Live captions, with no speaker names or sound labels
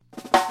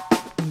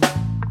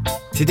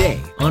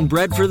Today on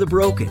Bread for the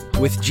Broken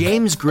with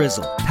James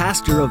Grizzle,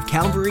 pastor of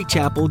Calvary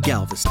Chapel,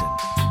 Galveston.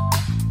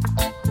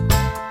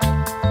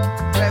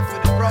 Bread for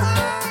the broken.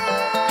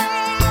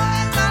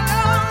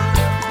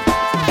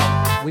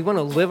 We want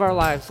to live our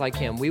lives like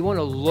Him. We want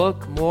to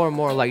look more and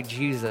more like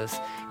Jesus.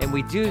 And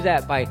we do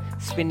that by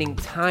spending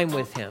time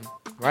with Him,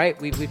 right?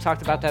 We've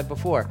talked about that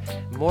before.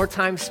 More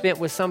time spent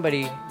with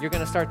somebody, you're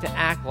going to start to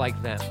act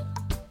like them,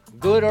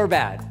 good or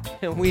bad.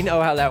 And we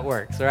know how that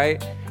works, right?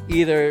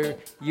 Either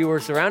you were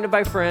surrounded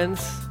by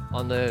friends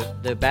on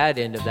the bad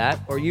end of that,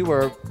 or you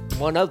were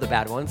one of the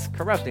bad ones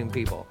corrupting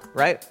people,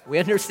 right? We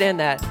understand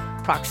that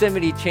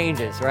proximity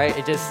changes, right?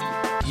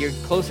 You're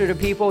closer to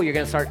people, you're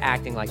going to start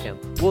acting like them.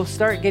 We'll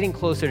start getting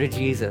closer to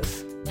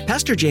Jesus.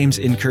 Pastor James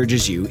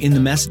encourages you in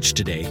the message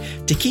today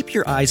to keep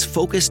your eyes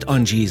focused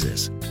on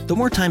Jesus. The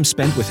more time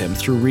spent with Him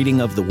through reading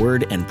of the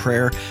Word and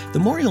prayer, the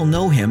more you'll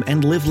know Him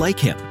and live like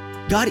Him.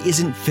 God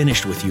isn't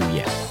finished with you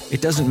yet.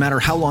 It doesn't matter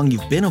how long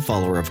you've been a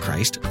follower of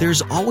Christ,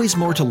 there's always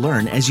more to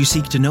learn as you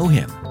seek to know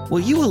Him. Will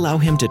you allow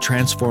Him to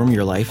transform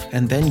your life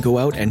and then go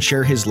out and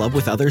share His love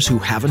with others who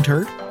haven't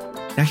heard?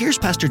 Now here's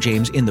Pastor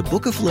James in the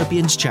book of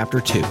Philippians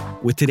chapter 2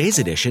 with today's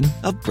edition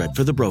of Bread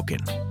for the Broken.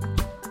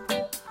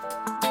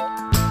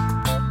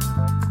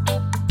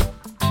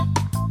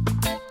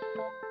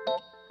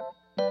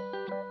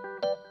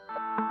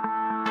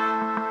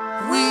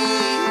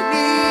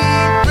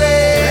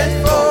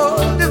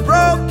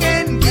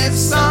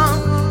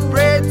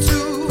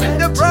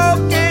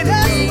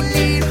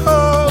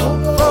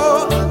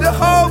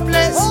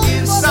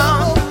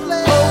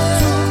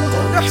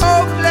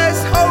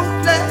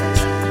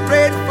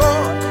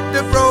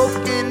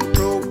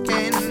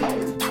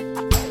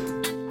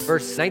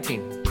 Verse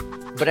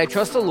 19, but I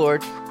trust the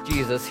Lord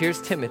Jesus,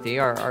 here's Timothy,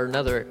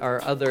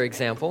 our other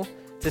example,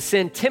 to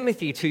send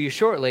Timothy to you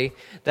shortly,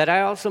 that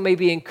I also may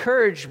be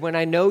encouraged when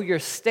I know your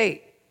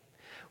state.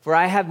 For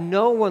I have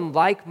no one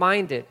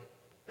like-minded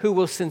who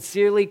will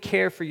sincerely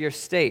care for your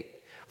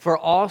state. For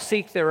all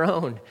seek their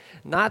own,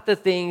 not the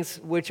things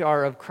which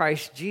are of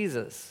Christ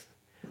Jesus.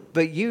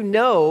 But you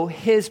know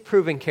his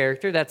proven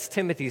character, that's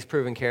Timothy's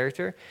proven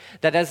character,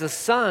 that as a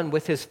son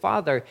with his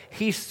father,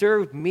 he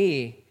served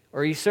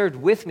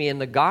with me in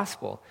the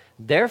gospel.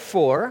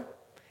 Therefore,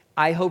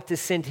 I hope to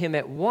send him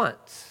at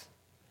once,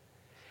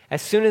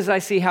 as soon as I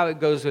see how it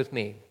goes with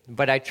me.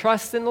 But I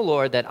trust in the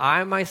Lord that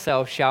I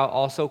myself shall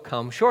also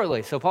come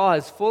shortly. So Paul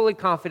is fully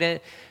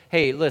confident,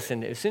 hey,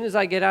 listen, as soon as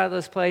I get out of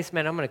this place,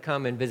 man, I'm going to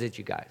come and visit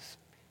you guys.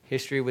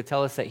 History would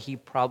tell us that he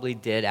probably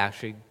did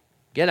actually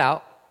get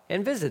out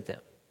and visit them,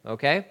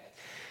 okay?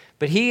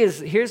 But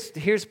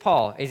here's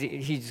Paul.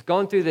 He's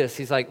going through this.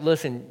 He's like,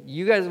 listen,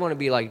 you guys want to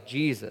be like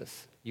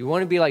Jesus. You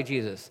want to be like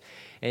Jesus.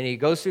 And he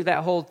goes through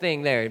that whole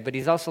thing there. But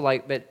he's also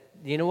like, but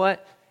you know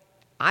what?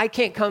 I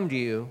can't come to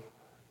you,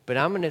 but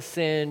I'm going to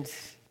send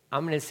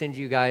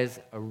you guys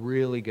a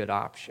really good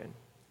option.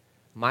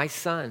 My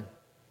son,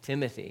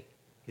 Timothy.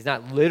 He's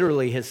not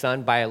literally his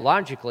son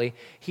biologically.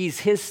 He's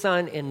his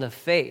son in the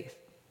faith.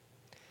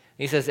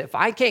 He says, if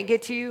I can't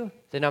get to you,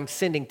 then I'm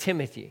sending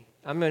Timothy.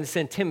 I'm going to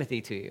send Timothy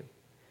to you.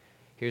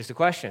 Here's the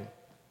question.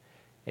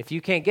 If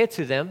you can't get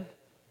to them,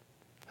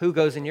 who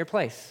goes in your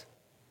place?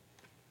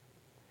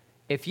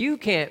 If you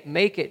can't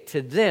make it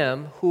to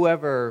them,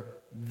 whoever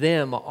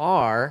them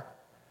are,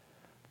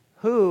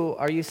 who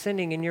are you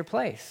sending in your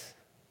place?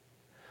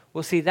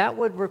 Well, see, that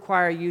would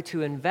require you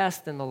to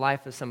invest in the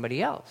life of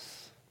somebody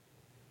else.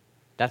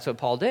 That's what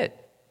Paul did.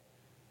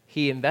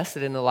 He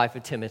invested in the life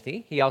of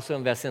Timothy. He also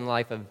invested in the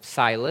life of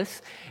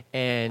Silas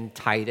and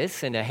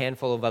Titus and a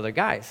handful of other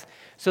guys.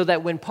 So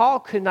that when Paul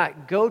could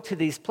not go to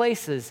these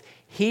places,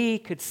 he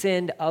could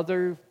send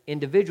other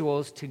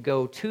individuals to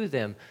go to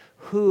them.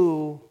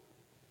 Who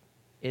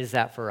is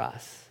that for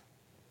us?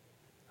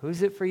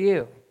 Who's it for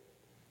you?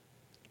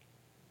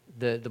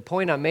 The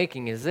point I'm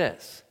making is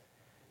this.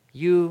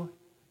 You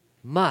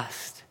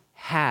must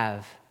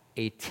have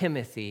a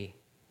Timothy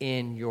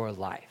in your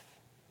life.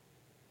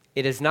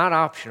 It is not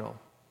optional,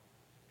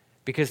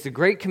 because the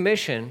Great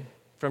Commission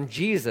from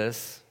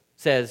Jesus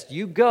says,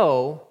 you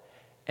go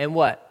and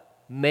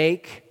what?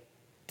 Make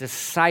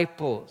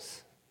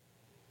disciples.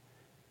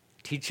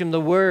 Teach them the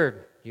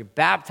word. You're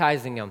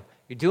baptizing them.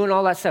 You're doing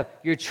all that stuff.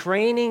 You're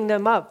training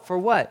them up for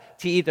what?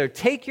 To either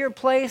take your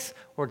place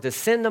or to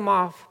send them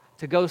off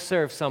to go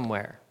serve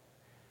somewhere.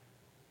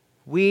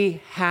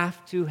 We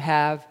have to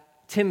have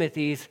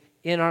Timothys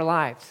in our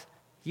lives.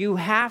 You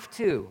have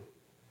to.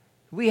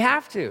 We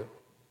have to.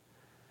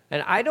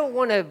 And I don't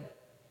want to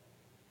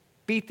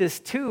beat this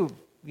too,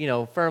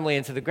 firmly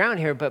into the ground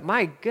here, but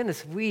my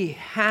goodness, we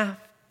have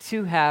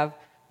to have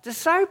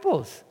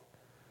disciples.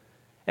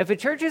 If a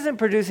church isn't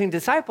producing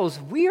disciples,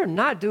 we are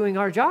not doing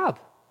our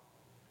job.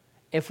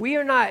 If we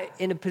are not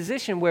in a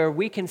position where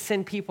we can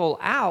send people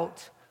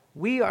out,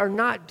 we are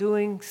not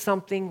doing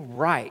something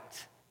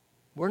right.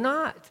 We're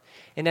not.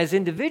 And as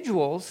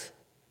individuals,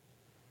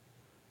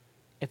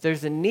 if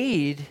there's a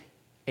need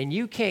and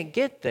you can't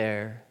get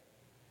there,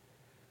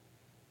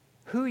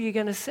 who are you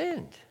going to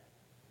send?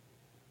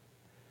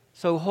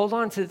 So hold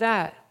on to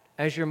that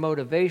as your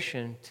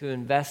motivation to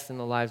invest in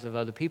the lives of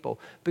other people,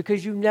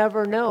 because you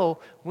never know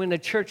when the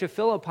church of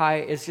Philippi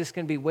is just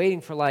going to be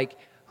waiting for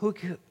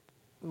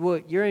well,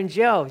 you're in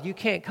jail, you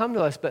can't come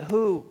to us, but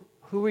who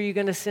are you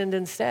going to send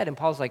instead? And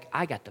Paul's like,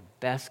 I got the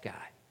best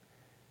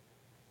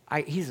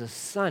guy. He's a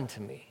son to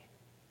me.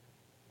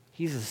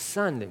 He's a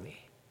son to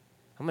me.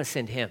 I'm going to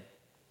send him.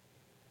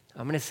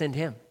 I'm going to send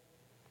him.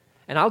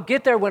 And I'll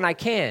get there when I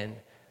can.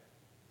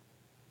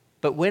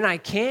 But when I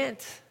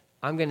can't,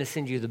 I'm going to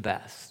send you the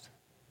best.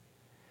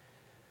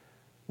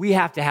 We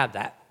have to have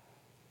that.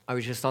 I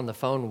was just on the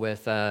phone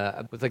with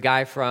a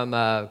guy from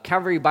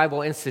Calvary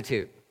Bible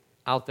Institute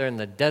out there in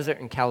the desert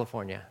in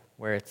California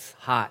where it's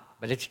hot,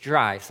 but it's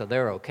dry, so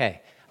they're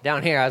okay.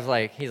 Down here,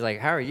 he's like,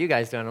 how are you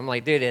guys doing? I'm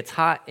like, dude, it's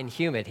hot and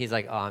humid. He's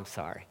like, oh, I'm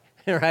sorry.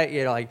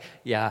 Right?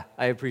 Yeah,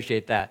 I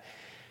appreciate that.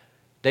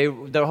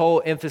 Their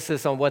whole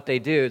emphasis on what they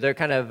do, they're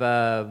kind of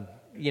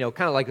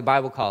like the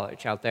Bible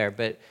college out there,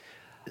 but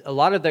a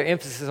lot of their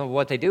emphasis on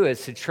what they do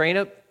is to train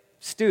up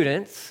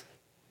students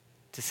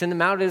to send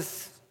them out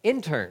as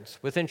interns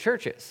within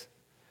churches.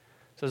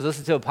 So I was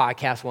listening to a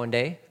podcast one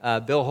day.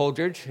 Bill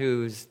Holdridge,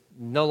 who's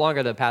no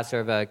longer the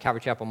pastor of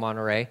Calvary Chapel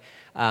Monterey,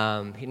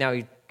 he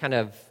kind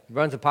of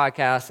runs a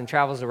podcast and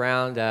travels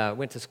around,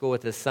 went to school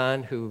with his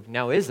son, who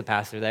now is the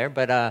pastor there,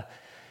 but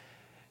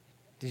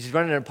he's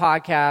running a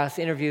podcast,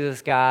 interview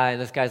this guy,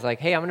 and this guy's like,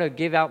 hey, I'm going to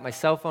give out my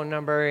cell phone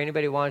number.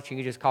 Anybody wants, you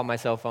can just call my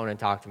cell phone and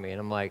talk to me. And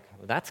I'm like,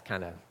 well, that's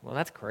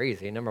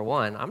crazy. Number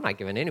one, I'm not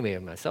giving anybody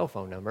my cell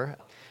phone number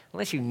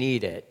unless you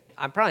need it.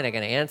 I'm probably not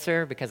going to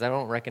answer because I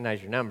don't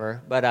recognize your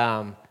number, but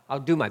I'll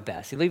do my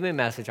best. You leave me a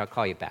message, I'll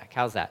call you back.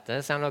 How's that? Does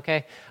that sound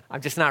okay?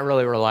 I'm just not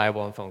really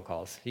reliable on phone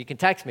calls. You can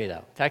text me,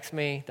 though. Text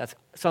me.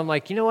 So I'm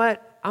like, you know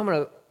what? I'm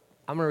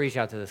gonna reach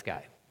out to this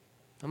guy.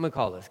 I'm going to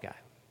call this guy.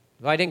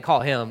 Well, I didn't call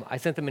him. I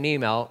sent him an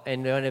email,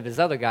 and one of his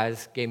other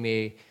guys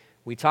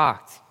we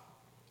talked.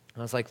 I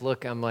was like,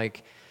 look,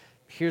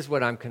 here's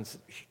what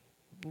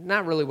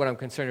not really what I'm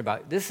concerned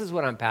about. This is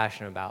what I'm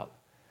passionate about.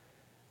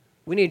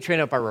 We need to train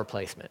up our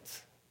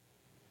replacements.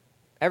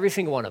 Every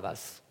single one of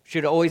us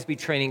should always be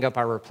training up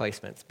our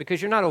replacements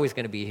because you're not always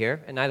going to be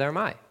here, and neither am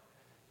I.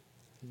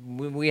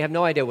 We have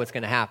no idea what's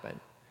going to happen.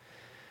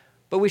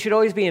 But we should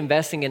always be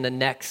investing in the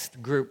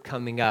next group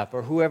coming up,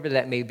 or whoever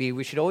that may be.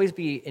 We should always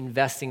be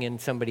investing in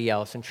somebody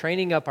else and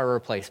training up our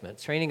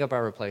replacements.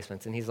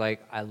 And he's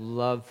like, I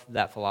love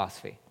that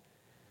philosophy.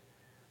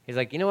 He's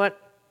like, you know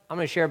what? I'm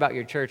going to share about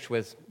your church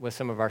with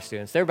some of our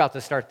students. They're about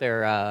to start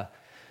their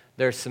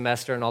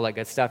semester and all that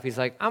good stuff. He's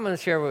like, I'm going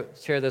to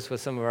share this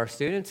with some of our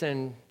students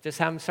and just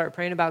have them start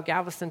praying about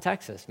Galveston,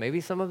 Texas. Maybe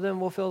some of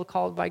them will feel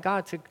called by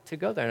God to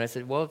go there. And I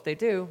said, well, if they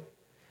do,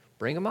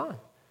 bring them on.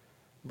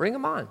 Bring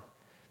them on.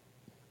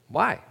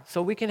 Why?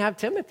 So we can have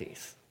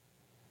Timothys.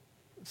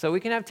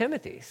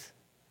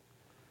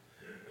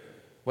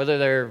 Whether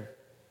they're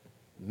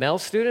male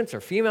students or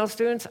female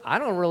students, I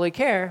don't really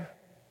care.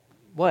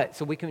 What?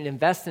 So we can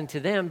invest into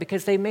them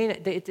because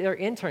they're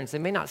interns. They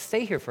may not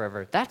stay here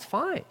forever. That's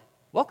fine.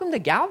 Welcome to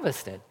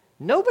Galveston.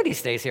 Nobody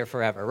stays here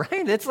forever,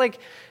 right? It's like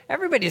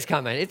everybody's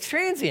coming. It's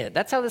transient.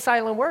 That's how this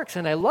island works,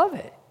 and I love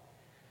it.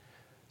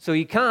 So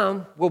you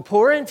come, we'll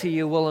pour into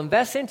you, we'll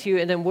invest into you,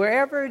 and then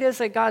wherever it is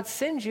that God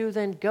sends you,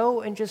 then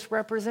go and just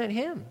represent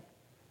him.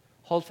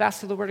 Hold fast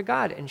to the word of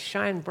God and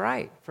shine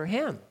bright for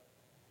him.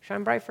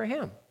 Shine bright for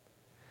him.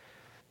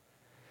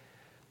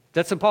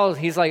 That's what Paul,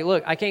 he's like,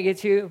 look, I can't get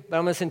to you, but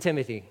I'm going to send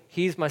Timothy.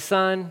 He's my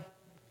son.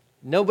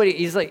 Nobody,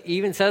 he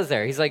even says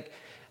there, he's like,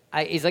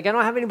 I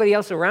don't have anybody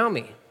else around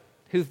me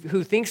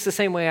who thinks the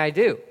same way I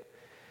do.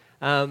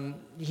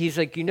 He's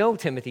like,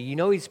 Timothy,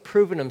 he's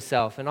proven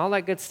himself and all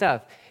that good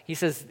stuff. He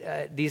says,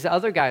 these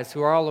other guys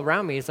who are all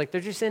around me, he's like,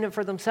 they're just in it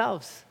for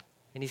themselves.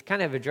 And he's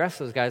kind of addressed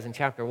those guys in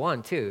chapter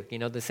 1 too.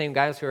 The same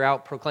guys who are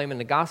out proclaiming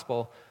the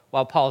gospel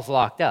while Paul's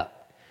locked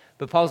up.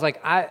 But Paul's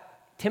like,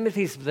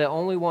 Timothy's the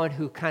only one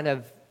who kind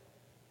of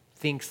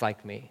thinks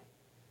like me,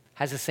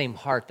 has the same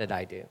heart that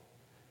I do.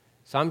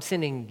 So I'm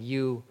sending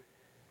you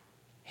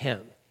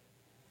him.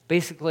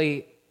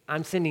 Basically,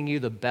 I'm sending you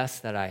the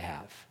best that I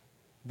have.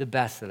 The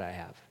best that I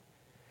have.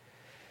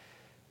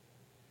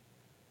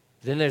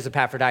 Then there's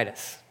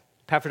Epaphroditus.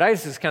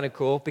 Epaphroditus is kind of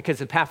cool because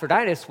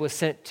Epaphroditus was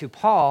sent to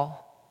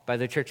Paul by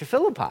the church of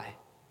Philippi.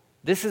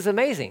 This is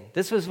amazing.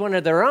 This was one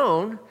of their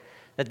own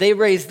that they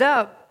raised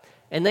up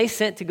and they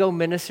sent to go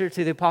minister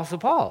to the Apostle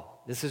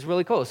Paul. This is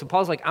really cool. So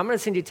Paul's like, I'm going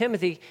to send you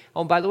Timothy.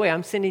 Oh, by the way,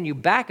 I'm sending you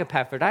back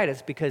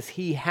Epaphroditus because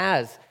he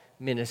has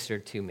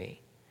ministered to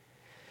me.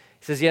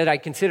 He says, yet I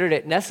considered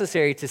it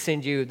necessary to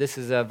send you, this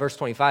is verse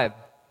 25,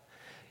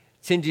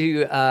 send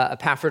you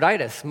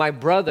Epaphroditus, my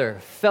brother,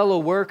 fellow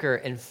worker,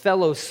 and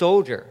fellow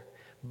soldier,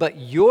 but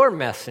your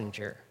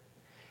messenger,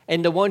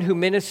 and the one who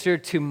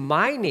ministered to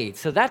my needs.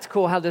 So that's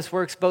cool how this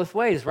works both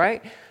ways,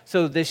 right?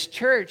 So this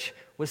church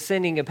was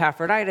sending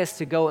Epaphroditus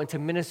to go and to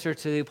minister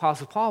to the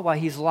Apostle Paul while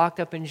he's locked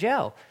up in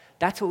jail.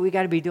 That's what we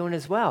got to be doing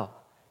as well.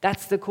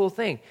 That's the cool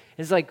thing.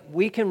 It's like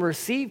we can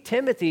receive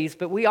Timothy's,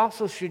 but we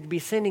also should be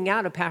sending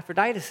out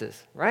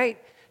Epaphroditus's,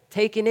 right?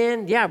 taken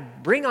in, yeah,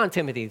 bring on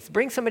Timothy.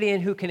 Bring somebody in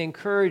who can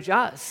encourage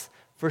us,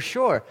 for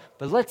sure.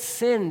 But let's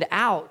send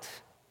out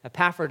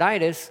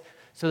Epaphroditus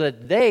so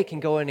that they can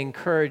go and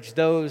encourage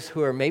those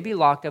who are maybe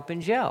locked up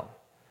in jail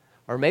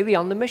or maybe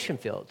on the mission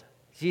field.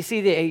 So you see,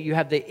 you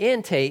have the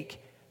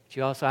intake, but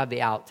you also have the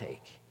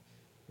outtake,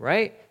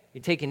 right?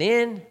 You're taking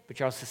in, but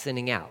you're also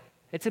sending out.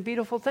 It's a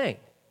beautiful thing.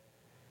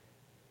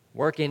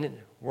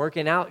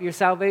 Working out your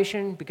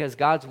salvation because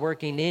God's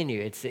working in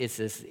you. It's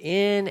this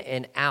in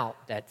and out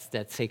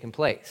that's taking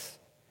place.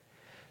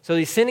 So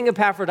he's sending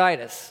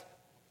Epaphroditus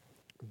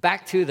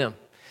back to them.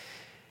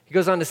 He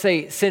goes on to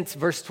say, since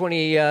verse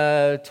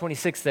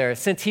 26 there,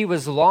 since he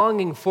was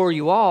longing for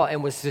you all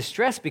and was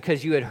distressed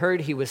because you had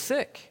heard he was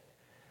sick.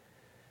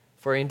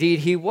 For indeed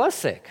he was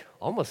sick,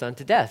 almost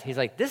unto death. He's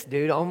like, this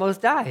dude almost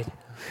died.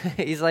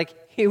 He's like,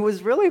 he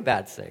was really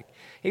bad sick.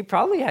 He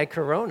probably had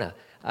corona.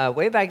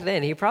 Way back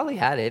then, he probably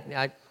had it.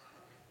 I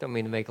don't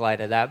mean to make light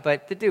of that,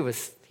 but the dude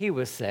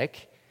was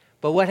sick.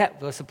 But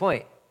what's the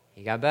point?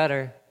 He got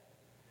better.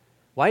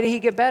 Why did he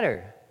get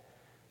better?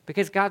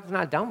 Because God's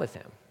not done with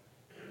him.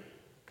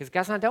 Because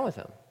God's not done with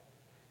him.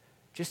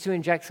 Just to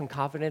inject some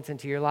confidence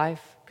into your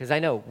life. Because I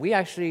know,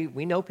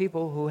 we know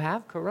people who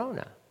have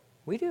corona.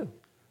 We do.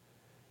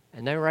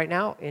 And they're right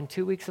now in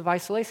 2 weeks of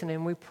isolation,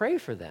 and we pray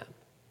for them.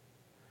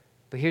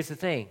 But here's the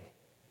thing.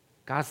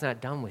 God's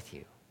not done with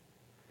you.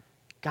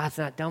 God's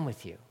not done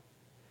with you.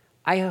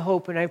 I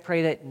hope and I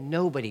pray that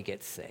nobody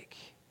gets sick.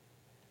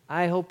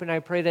 I hope and I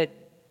pray that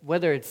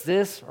whether it's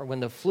this or when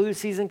the flu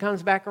season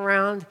comes back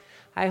around,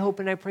 I hope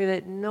and I pray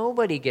that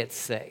nobody gets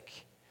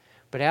sick.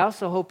 But I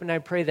also hope and I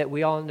pray that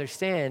we all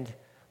understand,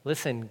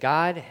 listen,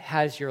 God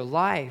has your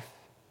life.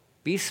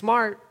 Be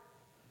smart.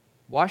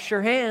 Wash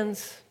your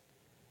hands.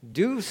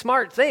 Do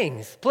smart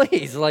things,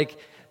 please.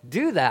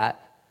 Do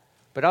that.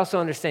 But also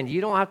understand,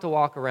 you don't have to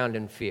walk around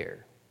in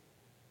fear.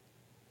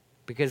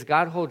 Because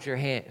God holds your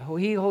hand.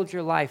 He holds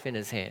your life in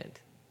his hand.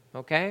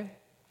 Okay?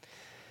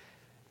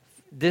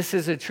 This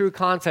is a true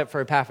concept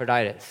for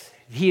Epaphroditus.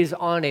 He is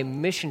on a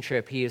mission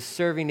trip. He is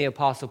serving the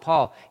Apostle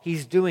Paul.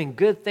 He's doing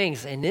good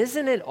things. And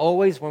isn't it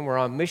always when we're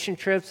on mission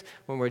trips,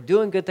 when we're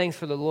doing good things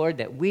for the Lord,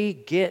 that we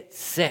get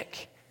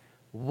sick?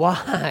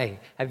 Why?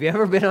 Have you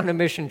ever been on a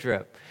mission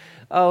trip?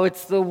 Oh,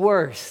 it's the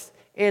worst.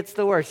 It's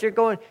the worst. You're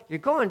going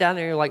down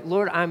there, you're like,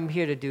 Lord, I'm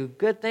here to do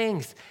good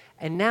things.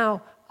 And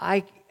now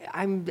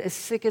I'm as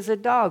sick as a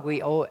dog.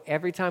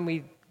 Every time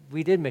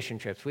we did mission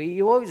trips,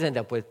 you always end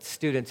up with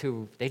students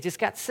who, they just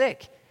got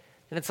sick.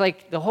 And it's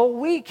like the whole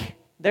week,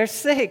 they're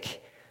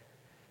sick.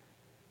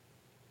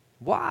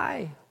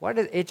 Why?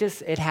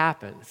 It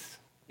happens.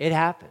 It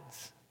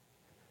happens.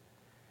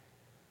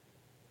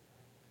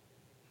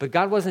 But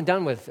God wasn't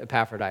done with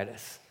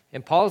Epaphroditus.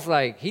 And Paul's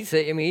like, he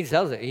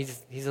tells it.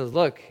 He says,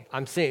 look,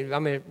 I'm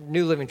a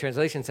New Living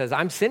Translation says,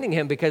 I'm sending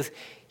him because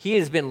he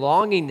has been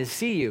longing to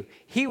see you.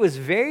 He was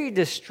very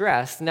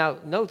distressed. Now,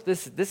 note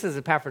this is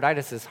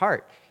Epaphroditus'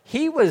 heart.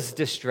 He was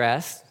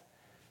distressed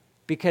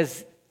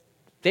because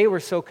they were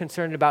so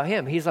concerned about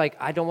him. He's like,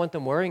 I don't want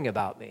them worrying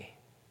about me.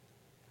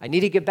 I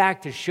need to get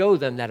back to show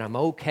them that I'm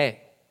okay.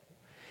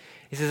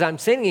 He says, I'm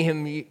sending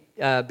him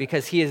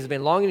because he has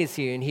been longing to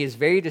see you, and he is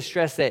very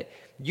distressed that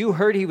you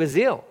heard he was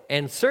ill.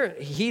 And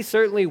he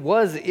certainly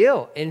was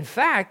ill. In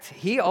fact,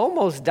 he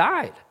almost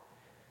died.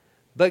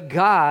 But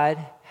God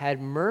had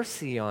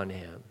mercy on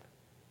him.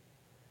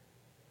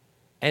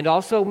 And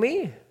also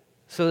me,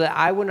 so that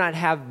I would not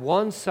have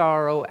one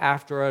sorrow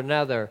after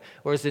another.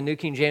 Or as the New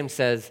King James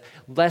says,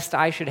 lest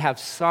I should have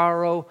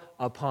sorrow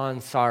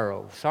upon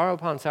sorrow. Sorrow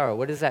upon sorrow.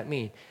 What does that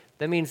mean?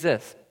 That means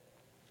this.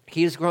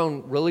 He has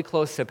grown really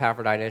close to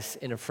Epaphroditus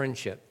in a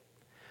friendship,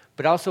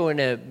 but also in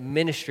a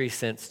ministry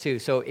sense too.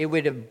 So it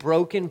would have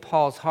broken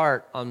Paul's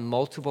heart on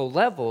multiple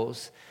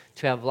levels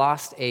to have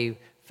lost a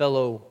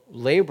fellow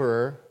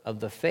laborer of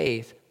the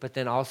faith, but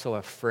then also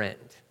a friend.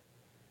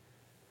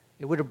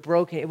 It would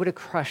have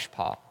crushed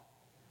Paul.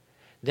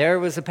 There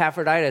was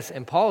Epaphroditus,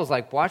 and Paul was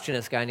like watching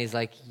this guy, and he's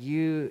like,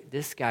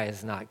 this guy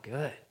is not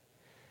good.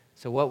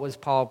 So what was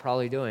Paul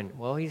probably doing?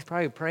 Well, he's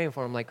probably praying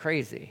for him like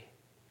crazy.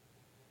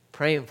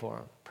 Praying for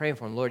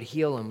him. Lord,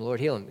 heal him. Lord,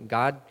 heal him.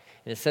 And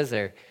it says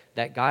there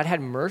that God had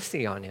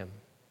mercy on him.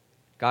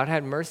 God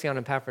had mercy on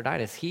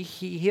Epaphroditus. He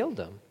healed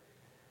him.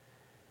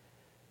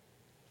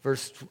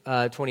 Verse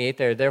 28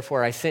 there,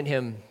 therefore I sent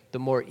him the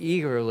more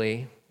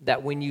eagerly,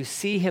 that when you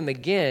see him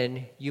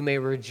again, you may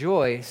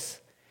rejoice,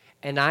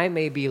 and I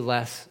may be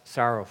less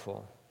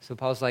sorrowful. So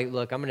Paul's like,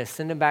 look, I'm going to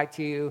send him back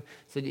to you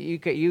so that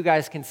you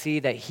guys can see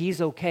that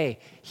he's okay.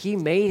 He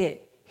made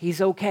it.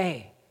 He's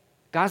okay.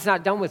 God's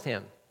not done with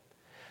him.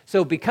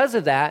 So because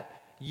of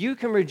that, you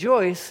can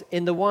rejoice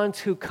in the ones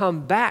who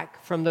come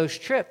back from those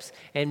trips.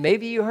 And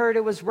maybe you heard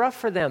it was rough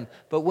for them,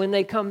 but when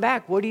they come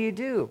back, what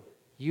do?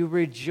 You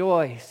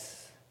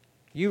rejoice.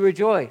 You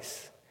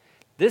rejoice.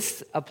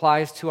 This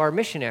applies to our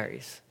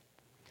missionaries.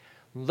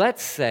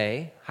 Let's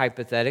say,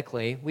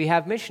 hypothetically, we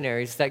have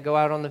missionaries that go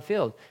out on the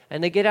field,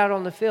 and they get out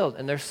on the field,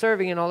 and they're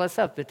serving and all that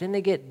stuff, but then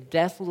they get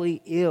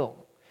deathly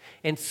ill.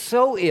 And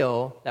so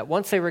ill that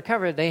once they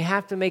recover, they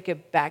have to make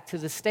it back to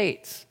the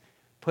States.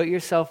 Put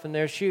yourself in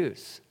their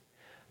shoes.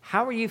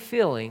 How are you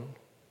feeling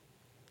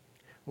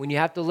when you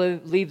have to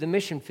leave the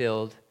mission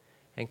field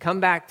and come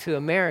back to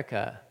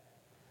America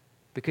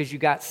because you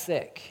got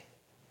sick?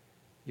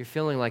 You're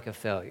feeling like a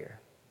failure.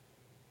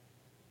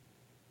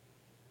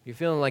 You're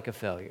feeling like a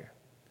failure.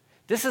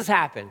 This has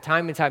happened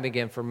time and time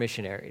again for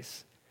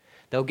missionaries.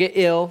 They'll get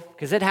ill,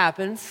 because it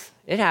happens.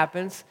 It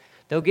happens.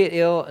 They'll get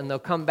ill, and they'll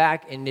come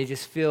back, and they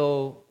just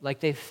feel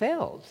like they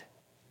failed.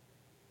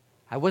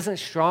 I wasn't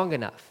strong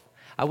enough.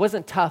 I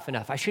wasn't tough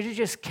enough. I should have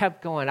just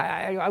kept going.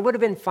 I would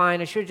have been fine.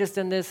 I should have just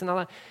done this and all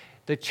that.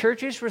 The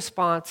church's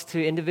response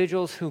to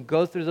individuals who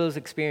go through those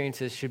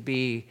experiences should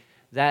be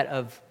that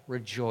of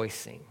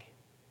rejoicing.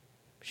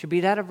 Should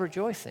be that of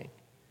rejoicing.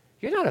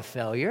 You're not a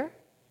failure.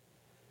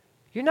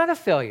 You're not a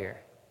failure.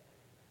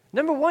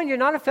 Number one, you're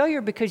not a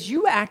failure because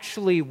you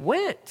actually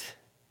went.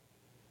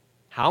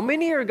 How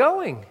many are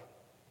going?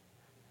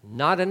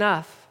 Not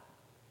enough.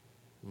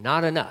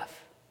 Not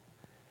enough.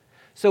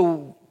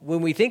 So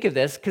when we think of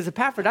this, because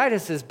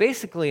Epaphroditus is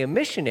basically a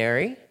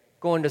missionary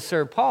going to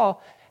serve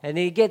Paul, and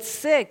he gets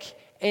sick,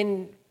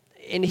 and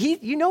he,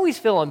 he's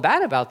feeling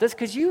bad about this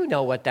because you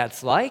know what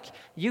that's like.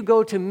 You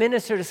go to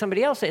minister to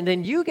somebody else, and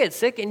then you get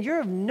sick, and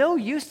you're of no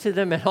use to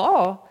them at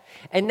all.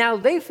 And now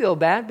they feel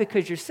bad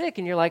because you're sick,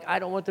 and you're like, I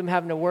don't want them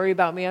having to worry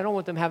about me. I don't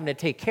want them having to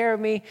take care of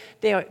me.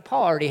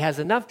 Paul already has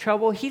enough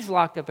trouble. He's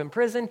locked up in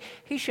prison.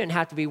 He shouldn't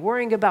have to be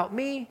worrying about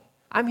me.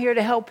 I'm here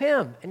to help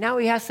him, and now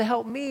he has to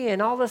help me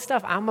and all this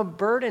stuff. I'm a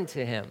burden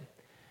to him.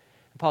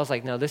 And Paul's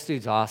like, no, this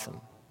dude's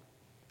awesome.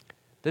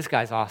 This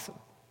guy's awesome.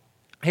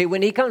 Hey,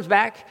 when he comes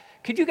back,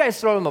 could you guys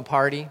throw him a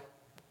party?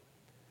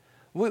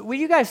 Will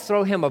you guys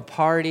throw him a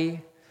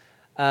party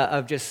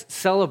of just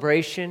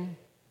celebration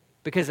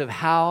because of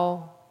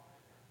how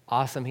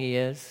awesome he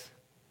is?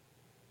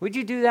 Would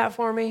you do that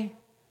for me?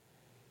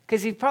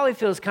 Because he probably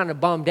feels kind of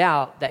bummed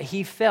out that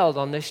he failed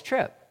on this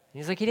trip.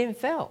 He's like, he didn't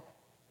fail.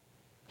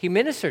 He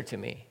ministered to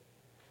me,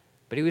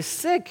 but he was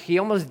sick. He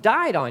almost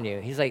died on you.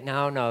 He's like,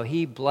 no,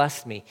 he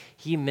blessed me.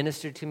 He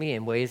ministered to me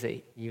in ways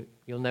that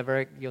you'll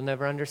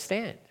never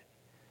understand.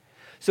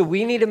 So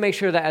we need to make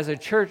sure that as a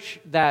church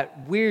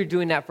that we're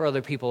doing that for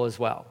other people as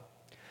well.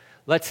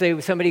 Let's say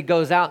somebody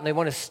goes out and they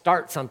want to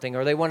start something,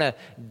 or they want to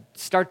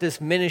start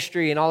this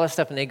ministry and all that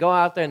stuff, and they go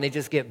out there and they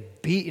just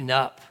get beaten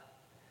up.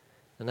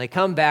 And they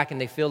come back and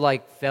they feel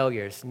like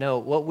failures. No,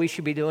 what we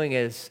should be doing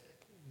is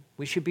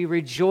we should be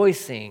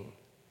rejoicing.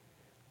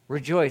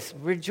 Rejoice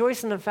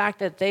in the fact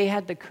that they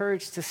had the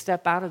courage to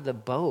step out of the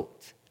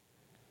boat.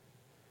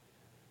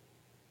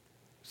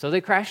 So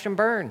they crashed and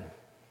burned.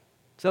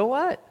 So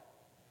what?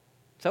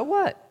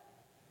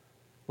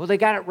 Well, they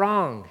got it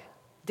wrong.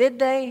 Did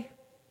they?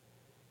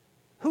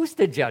 Who's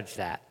to judge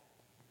that?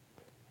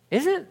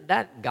 Isn't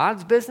that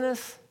God's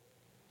business?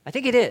 I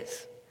think it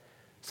is.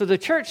 So the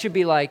church should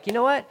be like, you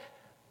know what?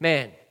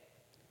 Man,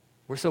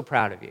 we're so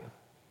proud of you.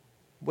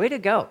 Way to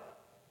go.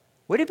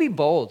 Way to be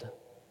bold.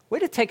 Way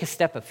to take a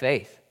step of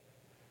faith.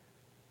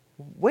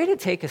 Way to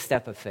take a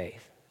step of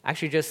faith. I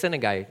actually just sent a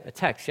guy a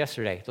text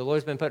yesterday. The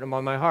Lord's been putting him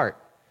on my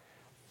heart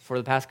for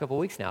the past couple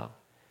of weeks now. And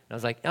I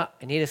was like, I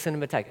need to send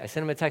him a text. I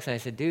sent him a text and I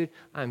said, dude,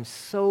 I'm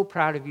so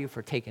proud of you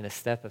for taking a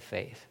step of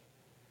faith.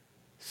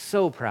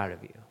 So proud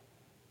of you.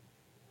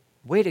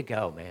 Way to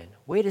go, man.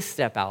 Way to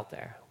step out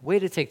there. Way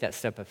to take that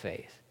step of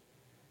faith.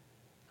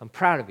 I'm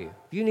proud of you.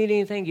 If you need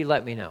anything, you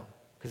let me know,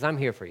 because I'm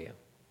here for you.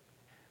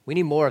 We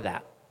need more of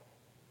that.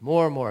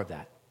 More and more of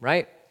that,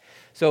 right?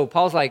 So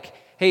Paul's like,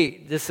 hey,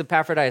 this is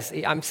Epaphroditus.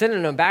 I'm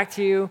sending him back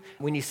to you.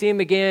 When you see him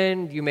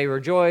again, you may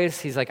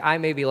rejoice. He's like, I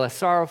may be less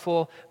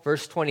sorrowful.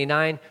 Verse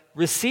 29,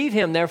 receive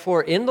him,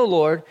 therefore, in the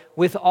Lord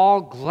with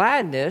all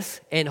gladness,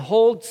 and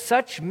hold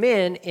such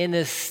men in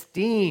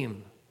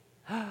esteem.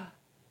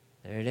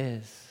 There it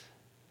is.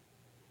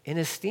 In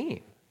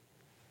esteem.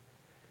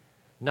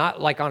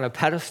 Not like on a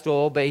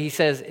pedestal, but he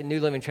says, in New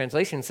Living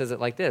Translation says it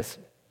like this.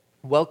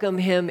 Welcome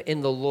him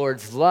in the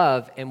Lord's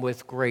love and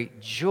with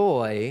great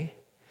joy,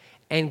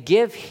 and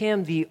give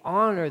him the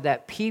honor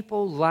that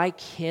people like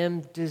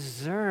him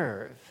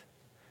deserve.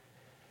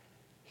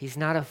 He's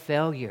not a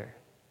failure.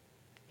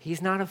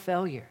 He's not a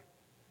failure.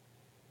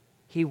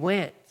 He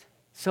went.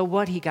 So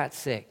what? He got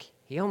sick.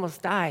 He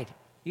almost died.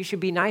 You should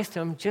be nice to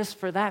him just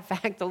for that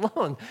fact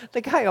alone.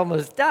 The guy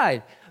almost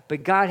died,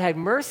 but God had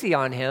mercy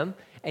on him,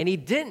 and he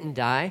didn't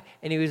die,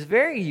 and he was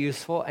very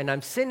useful, and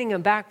I'm sending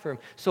him back for him.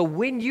 So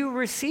when you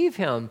receive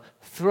him,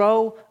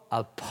 throw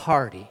a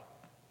party.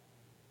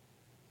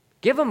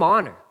 Give him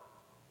honor,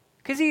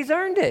 because he's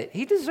earned it.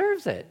 He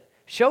deserves it.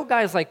 Show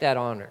guys like that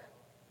honor.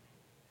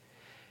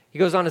 He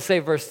goes on to say,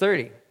 verse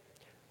 30,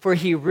 for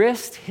he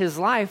risked his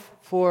life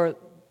for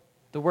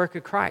the work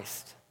of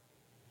Christ.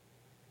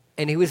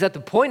 And he was at the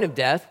point of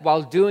death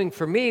while doing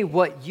for me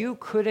what you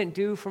couldn't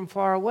do from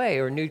far away.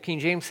 Or New King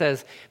James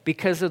says,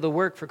 because of the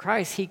work for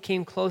Christ, he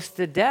came close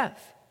to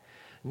death,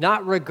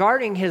 not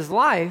regarding his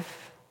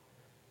life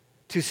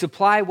to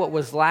supply what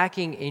was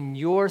lacking in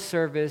your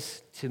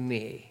service to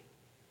me.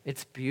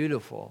 It's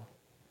beautiful.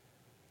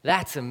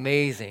 That's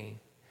amazing.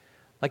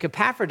 Like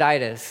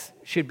Epaphroditus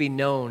should be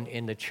known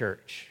in the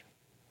church.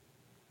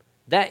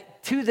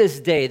 That to this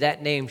day,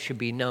 that name should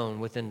be known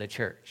within the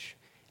church.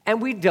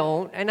 And we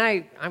don't, and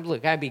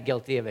I'd be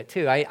guilty of it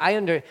too.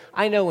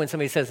 I know when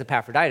somebody says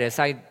Epaphroditus,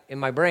 in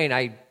my brain,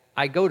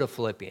 I go to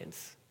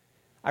Philippians.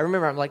 I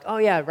remember, I'm like, oh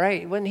yeah,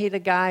 right, wasn't he the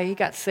guy, he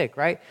got sick,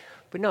 right?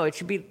 But no, it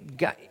should be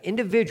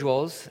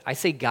individuals, I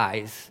say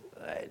guys,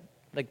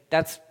 like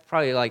that's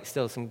probably like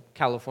still some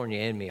California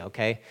in me,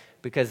 okay?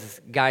 Because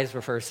guys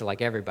refers to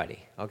like everybody,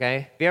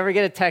 okay? If you ever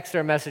get a text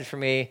or a message from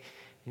me,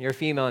 and you're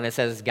female and it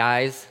says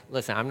guys,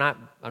 listen, I'm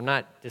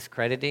not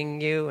discrediting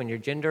you and your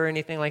gender or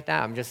anything like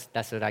that.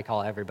 That's what I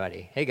call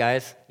everybody. Hey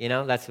guys,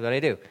 that's what I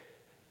do.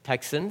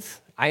 Texans,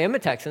 I am a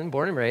Texan,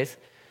 born and raised.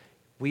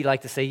 We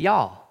like to say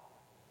y'all,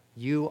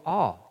 you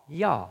all,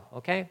 y'all,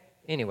 okay?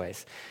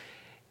 Anyways,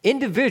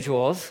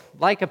 individuals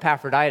like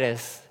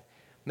Epaphroditus,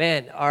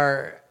 man,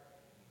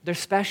 they're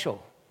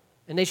special.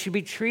 And they should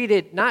be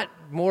treated not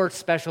more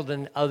special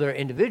than other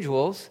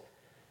individuals,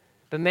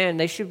 but man,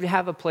 they should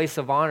have a place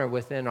of honor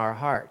within our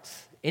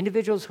hearts.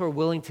 Individuals who are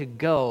willing to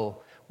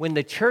go when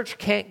the church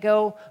can't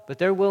go, but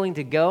they're willing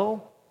to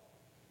go,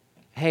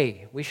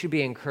 hey, we should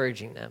be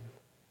encouraging them.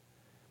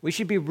 We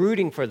should be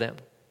rooting for them.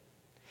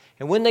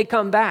 And when they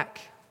come back,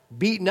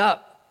 beaten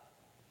up,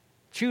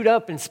 chewed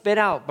up and spit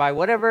out by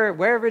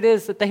wherever it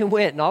is that they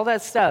went and all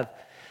that stuff,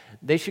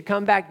 they should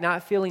come back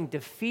not feeling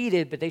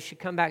defeated, but they should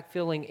come back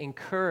feeling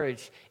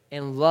encouraged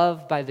and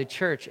loved by the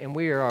church. And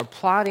we are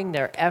applauding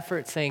their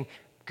efforts, saying,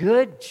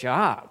 good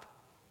job.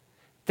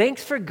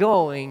 Thanks for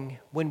going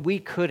when we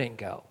couldn't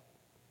go.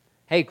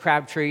 Hey,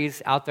 crab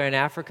trees out there in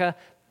Africa,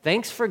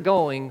 thanks for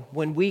going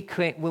when we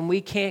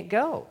can't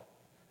go.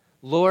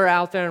 Laura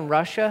out there in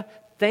Russia,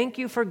 thank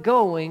you for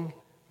going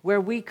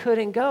where we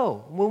couldn't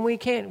go, when we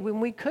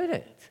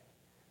couldn't.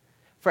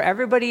 For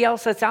everybody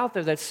else that's out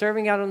there that's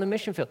serving out on the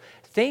mission field,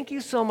 thank you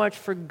so much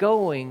for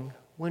going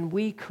when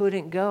we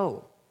couldn't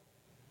go.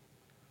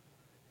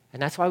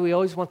 And that's why we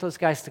always want those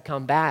guys to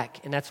come back.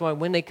 And that's why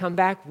when they come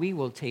back, we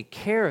will take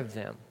care of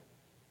them.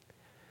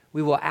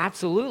 We will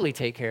absolutely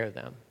take care of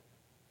them.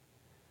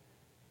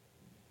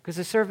 Because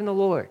they're serving the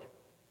Lord.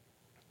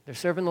 They're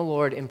serving the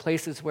Lord in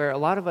places where a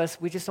lot of us,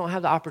 we just don't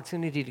have the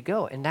opportunity to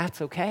go. And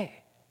that's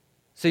okay.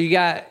 So you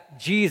got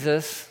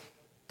Jesus,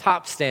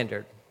 top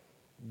standard.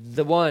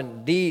 The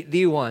one,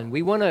 the one.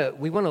 We want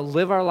to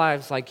live our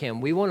lives like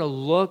him. We want to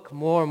look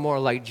more and more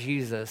like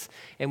Jesus.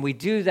 And we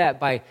do that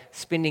by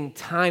spending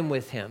time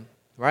with him,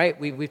 right?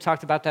 We've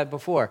talked about that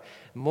before.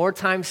 More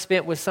time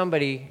spent with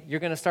somebody, you're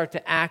going to start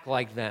to act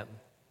like them,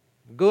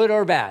 good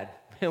or bad.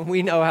 And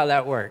we know how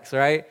that works,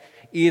 right?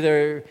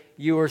 Either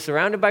you were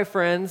surrounded by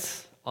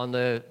friends on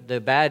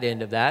the bad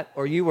end of that,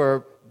 or you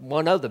were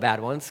one of the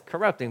bad ones,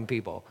 corrupting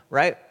people,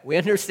 right? We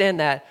understand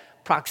that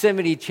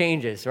proximity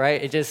changes,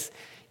 right?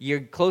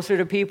 You're closer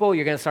to people,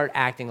 you're going to start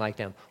acting like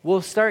them.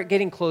 We'll start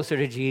getting closer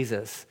to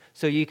Jesus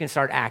so you can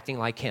start acting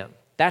like him.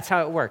 That's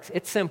how it works.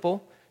 It's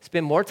simple.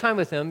 Spend more time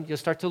with him, you'll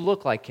start to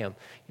look like him.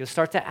 You'll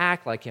start to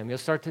act like him. You'll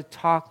start to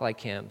talk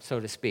like him, so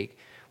to speak.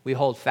 We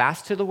hold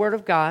fast to the Word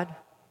of God.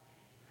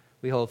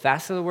 We hold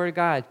fast to the Word of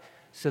God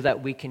so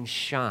that we can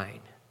shine.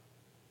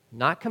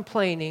 Not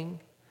complaining,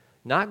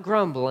 not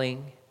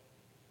grumbling,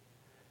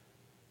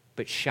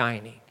 but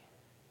shining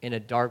in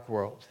a dark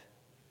world.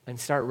 And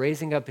start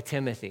raising up a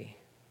Timothy.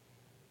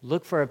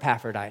 Look for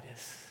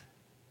Epaphroditus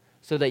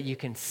so that you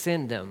can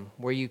send them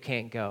where you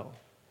can't go.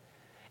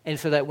 And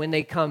so that when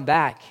they come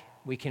back,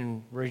 we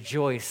can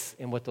rejoice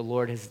in what the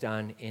Lord has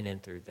done in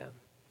and through them.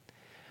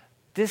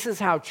 This is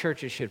how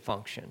churches should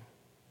function.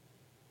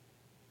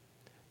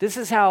 This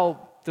is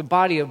how the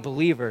body of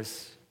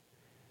believers,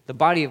 the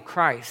body of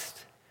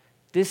Christ,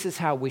 this is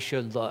how we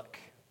should look.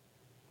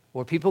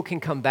 Where people can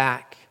come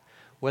back,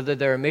 whether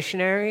they're a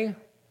missionary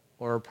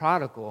or a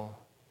prodigal,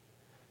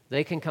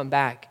 they can come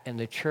back and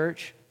the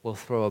church will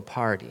throw a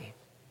party.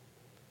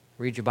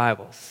 Read your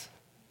Bibles.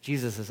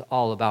 Jesus is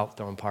all about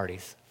throwing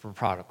parties for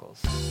prodigals,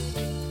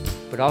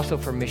 but also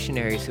for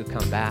missionaries who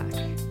come back.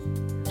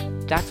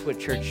 That's what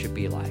church should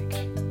be like.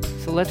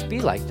 So let's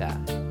be like that.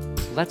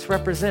 Let's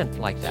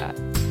represent like that.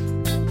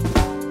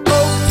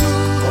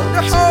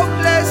 The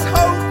hopeless,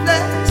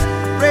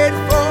 bread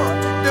for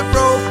the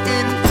broken.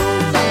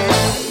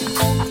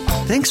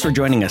 Thanks for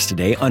joining us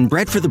today on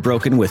Bread for the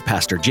Broken with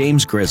Pastor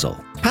James Grizzle.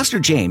 Pastor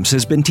James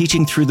has been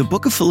teaching through the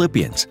book of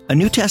Philippians, a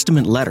New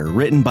Testament letter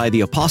written by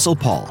the Apostle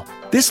Paul.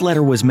 This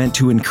letter was meant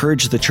to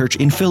encourage the church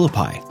in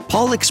Philippi.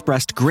 Paul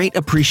expressed great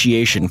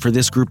appreciation for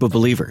this group of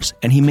believers,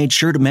 and he made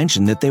sure to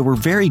mention that they were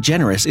very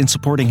generous in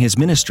supporting his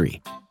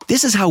ministry.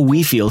 This is how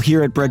we feel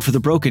here at Bread for the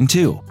Broken,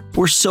 too.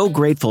 We're so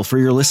grateful for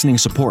your listening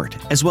support,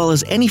 as well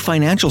as any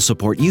financial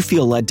support you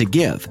feel led to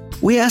give.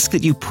 We ask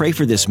that you pray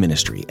for this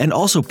ministry and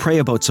also pray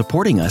about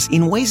supporting us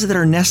in ways that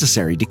are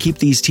necessary to keep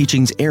these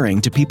teachings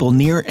airing to people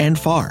near and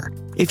far.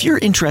 If you're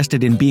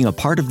interested in being a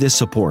part of this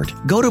support,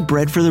 go to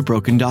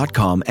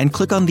breadforthebroken.com and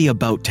click on the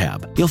About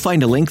tab. You'll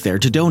find a link there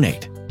to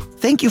donate.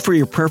 Thank you for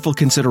your prayerful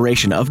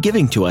consideration of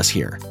giving to us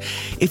here.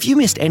 If you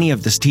missed any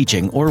of this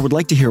teaching or would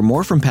like to hear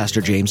more from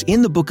Pastor James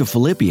in the book of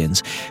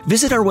Philippians,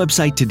 visit our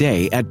website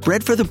today at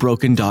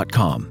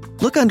breadforthebroken.com.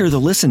 Look under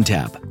the Listen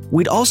tab.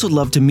 We'd also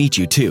love to meet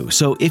you too,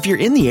 so if you're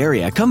in the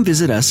area, come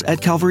visit us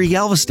at Calvary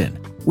Galveston.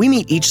 We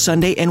meet each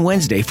Sunday and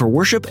Wednesday for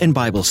worship and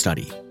Bible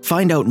study.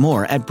 Find out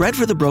more at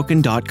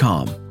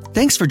breadforthebroken.com.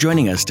 Thanks for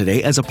joining us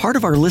today as a part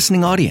of our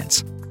listening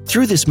audience.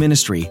 Through this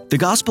ministry, the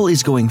gospel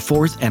is going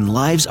forth and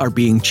lives are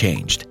being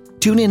changed.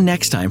 Tune in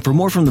next time for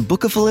more from the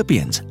book of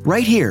Philippians,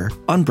 right here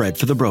on Bread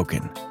for the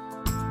Broken.